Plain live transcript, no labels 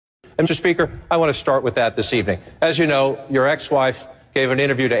And, Mr. Speaker, I want to start with that this evening. As you know, your ex-wife gave an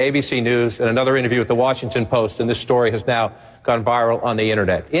interview to ABC News and another interview with the Washington Post, and this story has now gone viral on the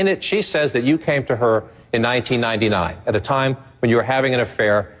Internet. In it, she says that you came to her in 1999, at a time when you were having an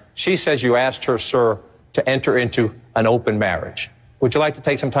affair. She says you asked her, sir, to enter into an open marriage. Would you like to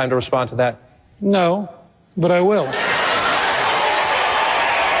take some time to respond to that? No, but I will.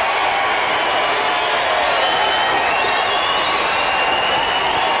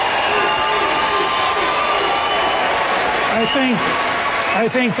 I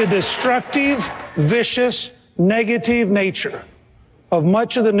think the destructive, vicious, negative nature of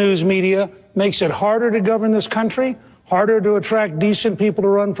much of the news media makes it harder to govern this country, harder to attract decent people to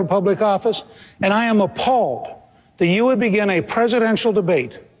run for public office, and I am appalled that you would begin a presidential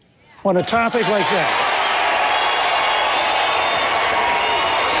debate on a topic like that.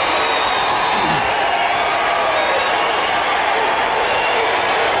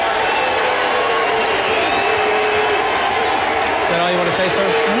 Is that all you want to say, sir?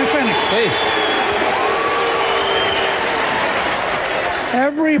 Let me finish. Please.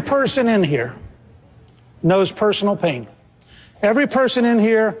 Every person in here knows personal pain. Every person in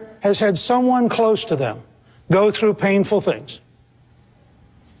here has had someone close to them go through painful things.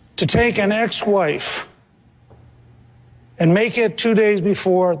 To take an ex-wife and make it 2 days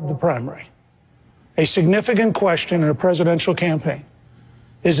before the primary a significant question in a presidential campaign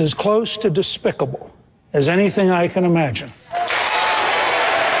is as close to despicable as anything I can imagine.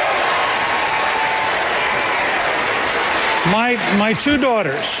 My two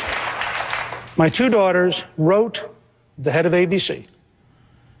daughters wrote the head of ABC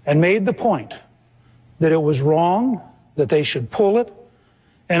and made the point that it was wrong, that they should pull it,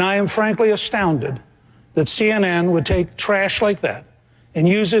 and I am frankly astounded that CNN would take trash like that and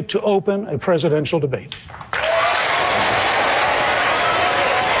use it to open a presidential debate.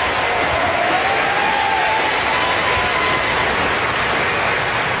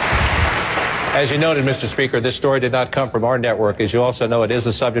 As you noted, Mr. Speaker, this story did not come from our network. As you also know, it is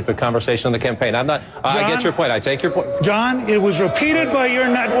the subject of conversation on the campaign. I get your point. I take your point. John, it was repeated by your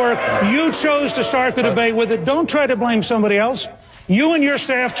network. You chose to start the debate with it. Don't try to blame somebody else. You and your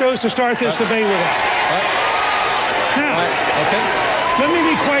staff chose to start this debate with it. Now, let me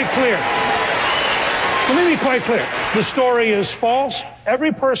be quite clear. The story is false.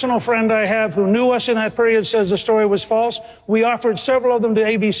 Every personal friend I have who knew us in that period says the story was false. We offered several of them to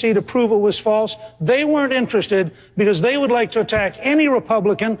ABC to prove it was false. They weren't interested because they would like to attack any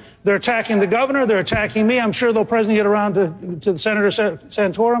Republican. They're attacking the governor. They're attacking me. I'm sure they'll presently get around to Senator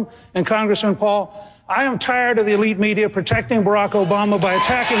Santorum and Congressman Paul. I am tired of the elite media protecting Barack Obama by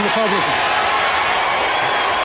attacking Republicans.